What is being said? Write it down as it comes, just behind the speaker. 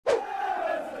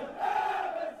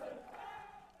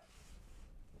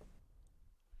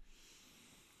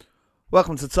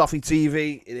Welcome to Toffee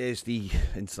TV. It is the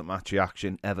instant match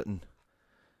reaction. Everton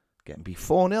getting beat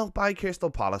 4-0 by Crystal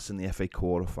Palace in the FA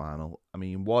quarter-final. I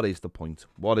mean, what is the point?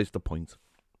 What is the point?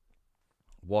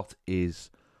 What is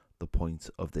the point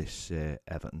of this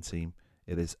Everton team?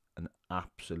 It is an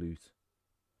absolute...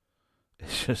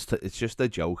 It's just a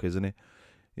joke, isn't it?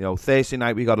 You know, Thursday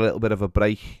night we got a little bit of a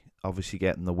break, obviously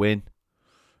getting the win.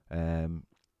 But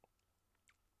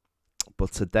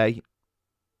today...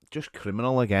 just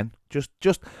criminal again.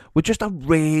 We're just a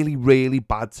really, really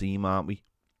bad team, aren't we?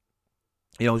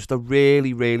 You know, just a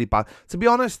really, really bad. To be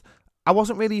honest, I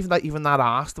wasn't really even that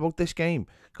arsed about this game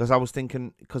because I was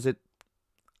thinking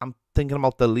I'm thinking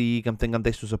about the league. I'm thinking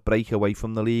this was a break away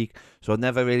from the league, so I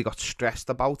never really got stressed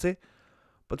about it.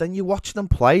 But then you watch them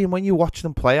play, and when you watch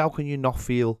them play, how can you not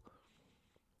feel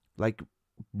like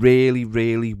really,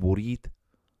 really worried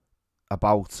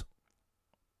about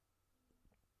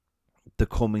the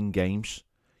coming games?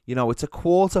 You know, it's a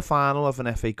quarter final of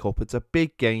an FA Cup. It's a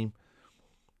big game.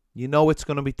 You know it's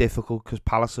going to be difficult because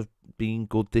Palace have been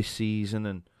good this season,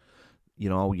 and you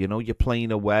know you're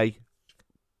playing away.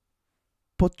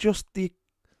 But just the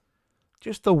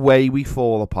way we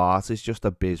fall apart is just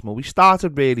abysmal. We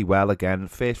started really well again,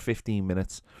 first 15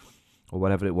 minutes or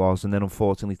whatever it was, and then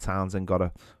unfortunately Townsend got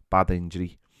a bad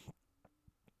injury,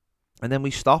 and then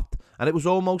we stopped, and it was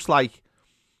almost like,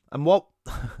 and what.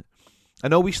 I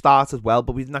know we started well,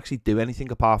 but we didn't actually do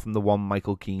anything apart from the one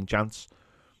Michael Keane chance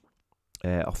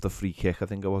off the free kick, I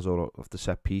think it was, or off the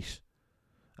set piece.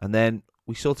 And then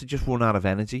we sort of just run out of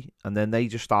energy, and then they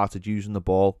just started using the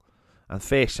ball. And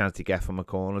first chance to get from a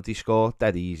corner, they scored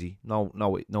dead easy, no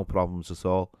problems at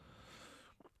all.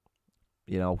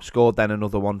 You know, scored then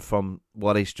another one from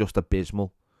what is just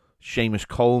abysmal. Seamus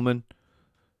Coleman,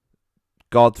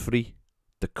 Godfrey,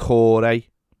 Decore.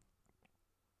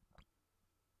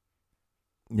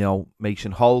 You know,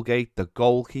 Mason Holgate, the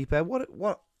goalkeeper. What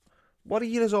are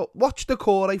you as well? Watch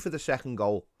Decore for the second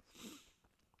goal,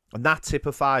 and that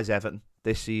typifies Everton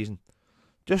this season.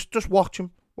 Just watch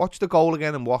him. Watch the goal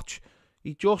again and watch.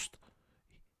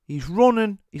 He's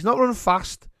running. He's not running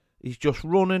fast. He's just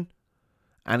running,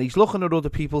 and he's looking at other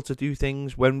people to do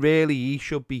things when really he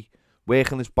should be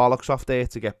working his bollocks off there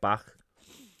to get back.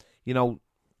 You know,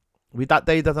 we had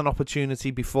an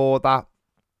opportunity before that.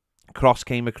 Cross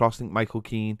came across. I think Michael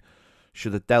Keane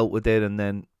should have dealt with it, and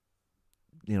then,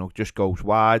 you know, just goes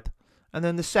wide. And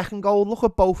then the second goal, look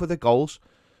at both of the goals.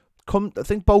 I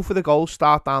think both of the goals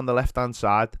start down the left-hand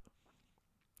side.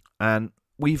 And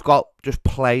we've got just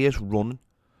players running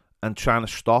and trying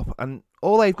to stop. And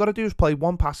all they've got to do is play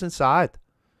one pass inside.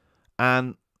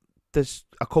 And there's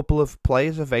a couple of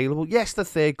players available. Yes, the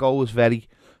third goal was very,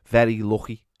 very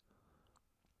lucky.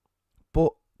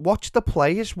 But watch the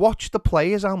players. Watch the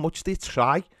players, how much they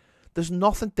try. There's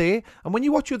nothing there. And when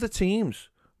you watch other teams,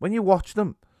 when you watch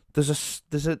them,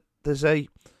 there's a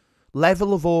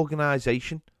level of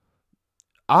organisation.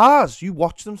 Ours, you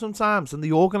watch them sometimes, and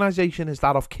the organisation is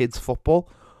that of kids' football.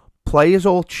 Players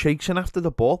all chasing after the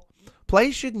ball.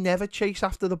 Players should never chase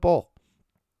after the ball.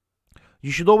 You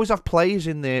should always have players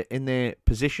in their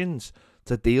positions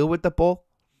to deal with the ball.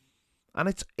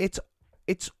 And it's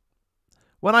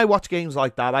when I watch games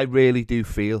like that, I really do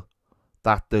feel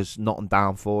that there's nothing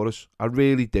down for us. I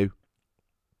really do.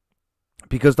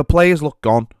 Because the players look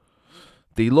gone.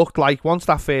 They looked like, once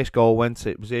that first goal went,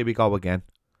 it was here we go again.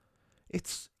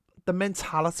 It's the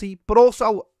mentality. But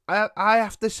also, I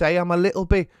have to say, I'm a little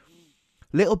bit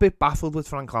baffled with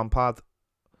Frank Lampard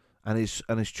and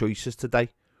his choices today.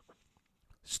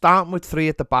 Starting with 3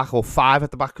 at the back, or 5 at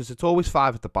the back, because it's always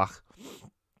 5 at the back.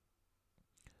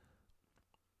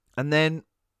 And then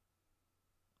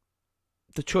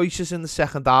the choices in the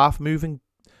second half, moving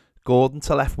Gordon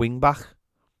to left wing back.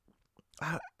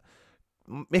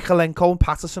 Mikalenko and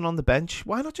Patterson on the bench.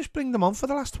 Why not just bring them on for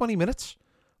the last 20 minutes?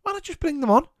 Why not just bring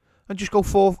them on and just put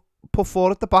 4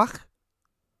 at the back?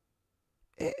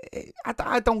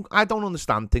 I don't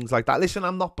understand things like that. Listen,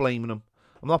 I'm not blaming them.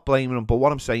 But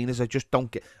what I'm saying is I just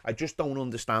don't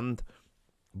understand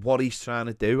what he's trying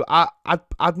to do.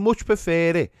 I'd much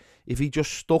prefer it if he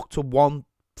just stuck to one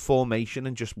formation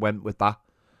and just went with that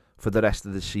for the rest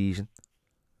of the season.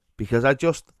 Because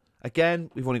again,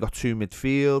 we've only got 2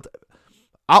 midfield.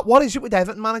 What is it with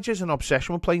Everton managers? An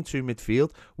obsession with playing 2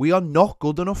 midfield. We are not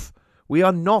good enough. We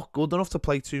are not good enough to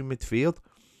play 2 midfield.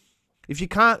 If you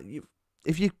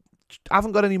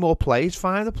haven't got any more players,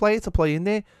 find a player to play in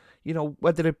there. You know,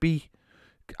 whether it be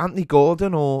Anthony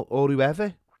Gordon or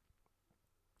whoever.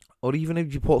 Or even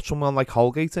if you put someone like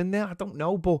Holgate in there, I don't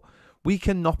know, but we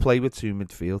cannot play with 2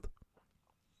 midfield.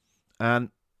 And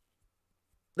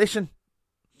listen,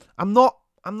 I'm not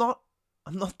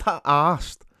I'm not that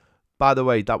arsed, by the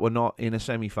way, that we're not in a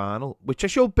semi-final, which I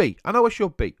should be. I know I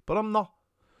should be, but I'm not.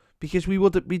 Because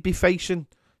we'd be facing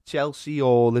Chelsea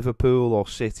or Liverpool or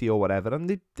City or whatever,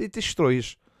 and they destroy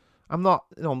us. I'm not,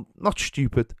 not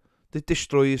stupid. They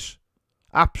destroy us.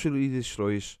 Absolutely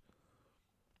destroy us.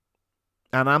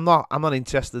 And I'm not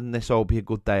interested in this, be a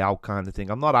good day out kind of thing.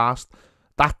 I'm not asked.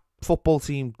 That football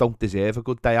team don't deserve a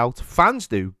good day out. Fans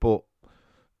do, but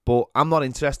I'm not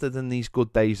interested in these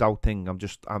good days out thing.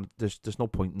 There's no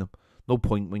point in them. No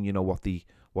point when you know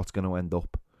what's going to end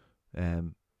up.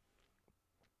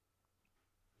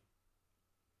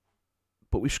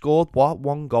 But we scored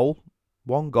one goal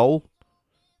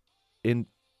in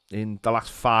the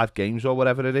last 5 games or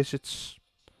whatever it is. It's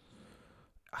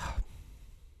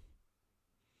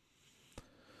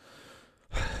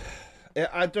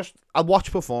I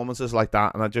watch performances like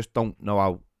that, and I just don't know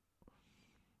how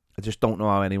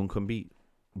anyone can be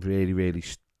really, really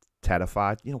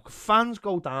terrified. Fans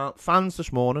go down. Fans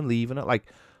this morning leaving at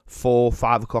like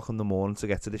 4-5 o'clock in the morning to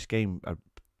get to this game. A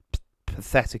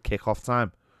pathetic kickoff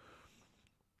time,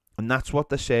 and that's what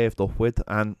they're served up with.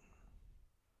 And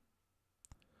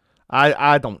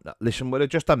I don't listen. We're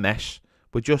just a mess.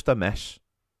 We're just a mess.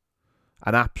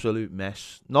 An absolute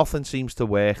mess. Nothing seems to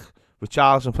work.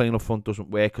 Richarlison playing up front doesn't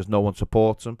work because no one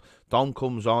supports him. Dom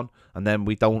comes on, and then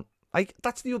we don't.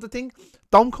 That's the other thing.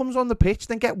 Dom comes on the pitch,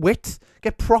 then get wit.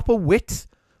 Get proper wit.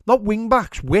 Not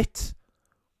wing-backs, wit.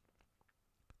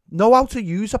 Know how to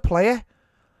use a player.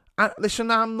 And listen,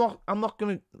 I'm not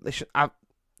going to... Listen,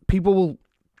 people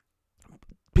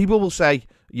will say,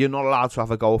 you're not allowed to have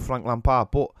a go, Frank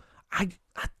Lampard, but I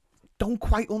don't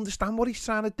quite understand what he's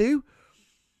trying to do.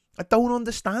 I don't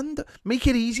understand. Make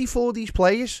it easy for these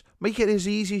players. Make it as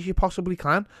easy as you possibly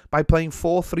can by playing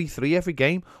 4-3-3 every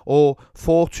game or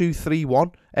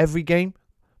 4-2-3-1 every game.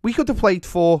 We could have played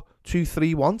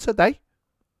 4-2-3-1 today.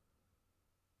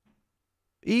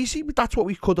 Easy. That's what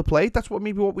we could have played. That's what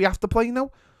we have to play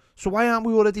now. So why aren't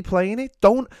we already playing it?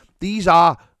 These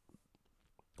are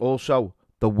also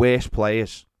the worst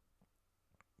players.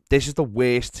 This is the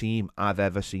worst team I've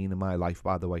ever seen in my life,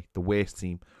 by the way. The worst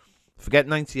team. Forget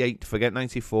 98, forget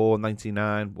 94,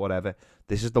 99, whatever.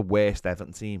 This is the worst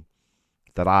Everton team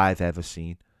that I've ever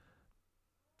seen.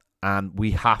 And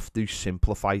we have to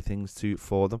simplify things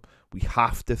for them. We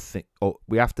have to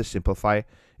simplify it.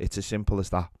 It's as simple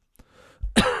as that.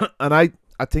 And I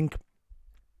think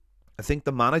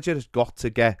the manager has got to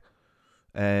get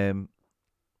a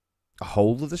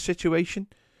hold of the situation,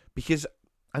 because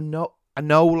I know,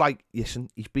 like,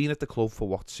 listen, he's been at the club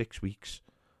for 6 weeks.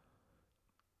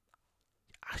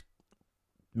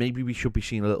 Maybe we should be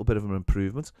seeing a little bit of an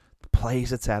improvement. The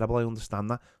players are terrible, I understand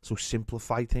that. So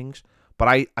simplify things. But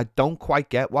I don't quite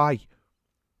get why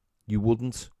you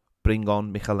wouldn't bring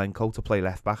on Michalenko to play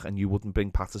left back and you wouldn't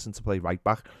bring Patterson to play right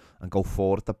back and go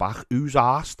forward at the back. Who's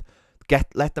asked?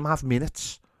 Let them have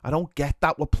minutes. I don't get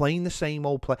that. We're playing the same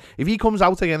old play. If he comes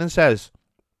out again and says,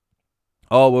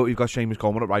 oh, well, we've got Seamus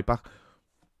Coleman at right back.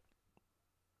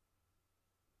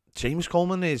 Seamus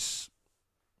Coleman is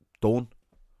done.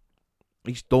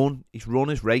 He's done. He's run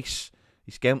his race.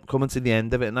 He's coming to the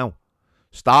end of it now.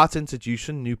 Start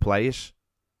introducing new players.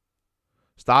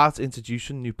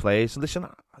 Listen,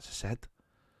 as I said,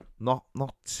 not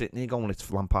sitting here going,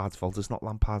 it's Lampard's fault. It's not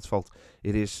Lampard's fault.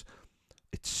 It's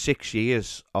 6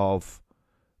 years of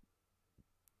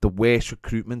the worst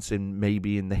recruitments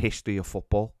in the history of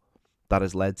football that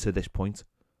has led to this point.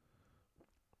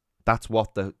 That's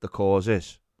what the cause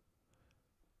is.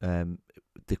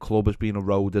 The club has been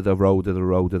eroded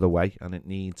away, and it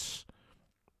needs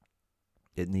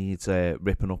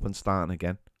ripping up and starting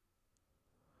again.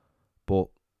 But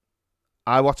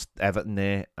I watched Everton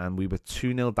there, and we were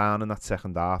 2-0 down in that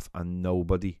second half, and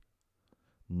nobody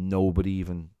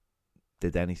even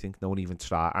did anything. No one even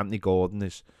tried. Anthony Gordon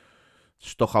is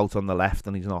stuck out on the left,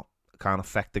 and can't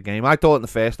affect the game. I thought in the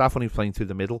first half when he was playing through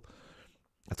the middle,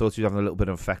 I thought he was having a little bit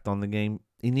of effect on the game.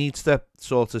 He needs to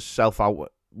sort of self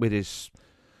out with his,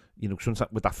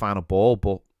 sometimes with that final ball,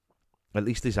 but at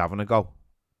least he's having a go.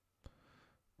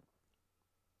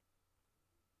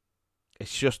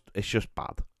 It's just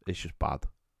bad. It's just bad.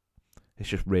 It's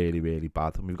just really, really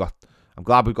bad. And I'm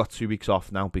glad we've got 2 weeks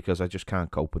off now, because I just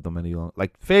can't cope with them any longer.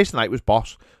 Like, first night was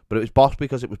boss, but it was boss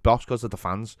because of the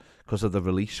fans, because of the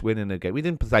release winning the game. We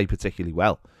didn't play particularly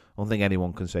well. I don't think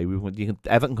anyone can say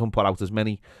Everton can put out as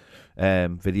many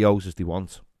videos as they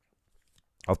want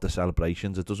of the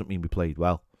celebrations. It doesn't mean we played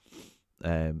well.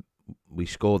 We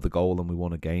scored the goal and we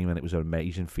won a game, and it was an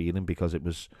amazing feeling because it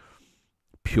was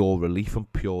pure relief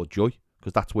and pure joy,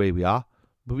 because that's where we are.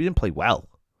 But we didn't play well,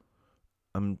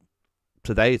 and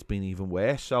today it's been even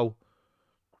worse. So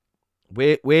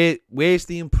Where's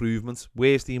the improvement?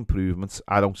 Where's the improvement?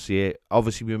 I don't see it.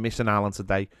 Obviously, we were missing Allen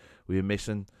today. We were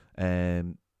missing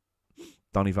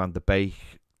Donny van der Beek,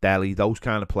 Delhi, those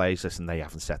kind of players. Listen, they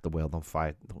haven't set the world on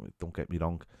fire. Don't get me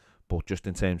wrong. But just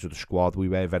in terms of the squad, we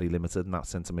were very limited in that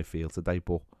centre midfield today.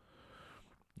 But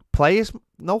players,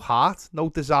 no heart, no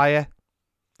desire.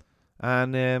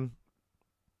 And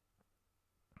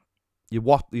you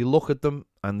look at them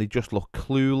and they just look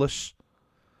clueless.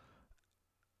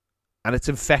 And it's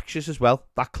infectious as well.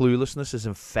 That cluelessness is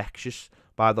infectious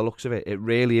by the looks of it. It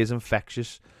really is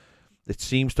infectious. It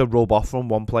seems to rub off from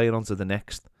one player onto the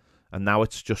next. And now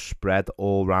it's just spread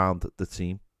all around the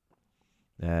team.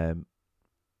 And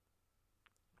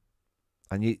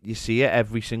you see it,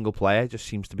 every single player just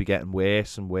seems to be getting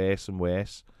worse and worse and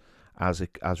worse as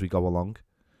we go along.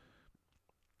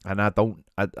 And I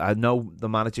know the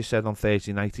manager said on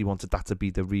Thursday night he wanted that to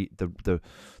be the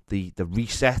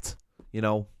reset, you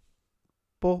know.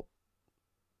 But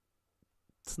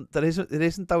it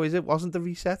isn't though, is it? It wasn't the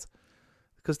reset.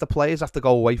 Because the players have to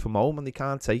go away from home and they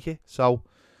can't take it. So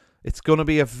it's going to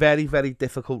be a very, very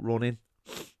difficult run-in.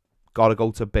 Got to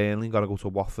go to Burnley, got to go to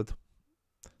Watford.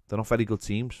 They're not very good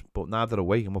teams, but now they're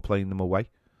away and we're playing them away.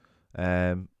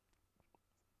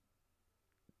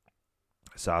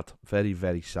 Sad. Very,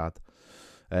 very sad.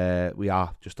 We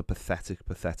are just a pathetic,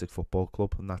 pathetic football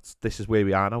club. And this is where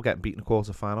we are now, getting beaten in the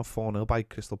quarter-final 4-0 by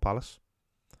Crystal Palace.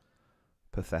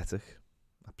 Pathetic.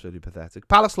 Absolutely pathetic.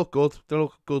 Palace look good. They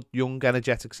look good, young,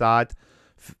 energetic side.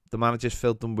 The manager's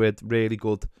filled them with really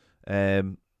good,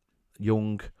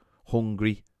 young,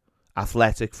 hungry,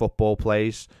 athletic football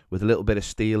players with a little bit of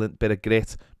steel, bit of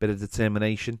grit, bit of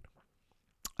determination.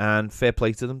 And fair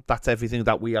play to them. That's everything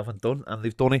that we haven't done. And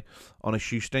they've done it on a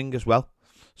shoestring as well.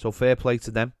 So fair play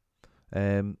to them.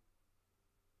 They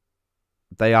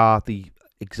are the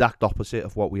exact opposite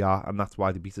of what we are. And that's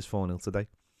why they beat us 4-0 today.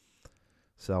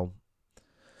 So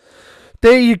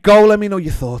there you go. Let me know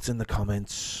your thoughts in the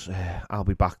comments. I'll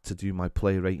be back to do my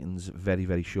play ratings very,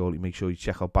 very shortly. Make sure you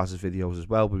check out Baz's videos as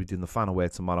well. We'll be doing the final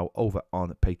word tomorrow over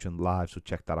on Patreon Live. So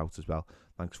check that out as well.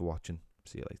 Thanks for watching.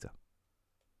 See you later.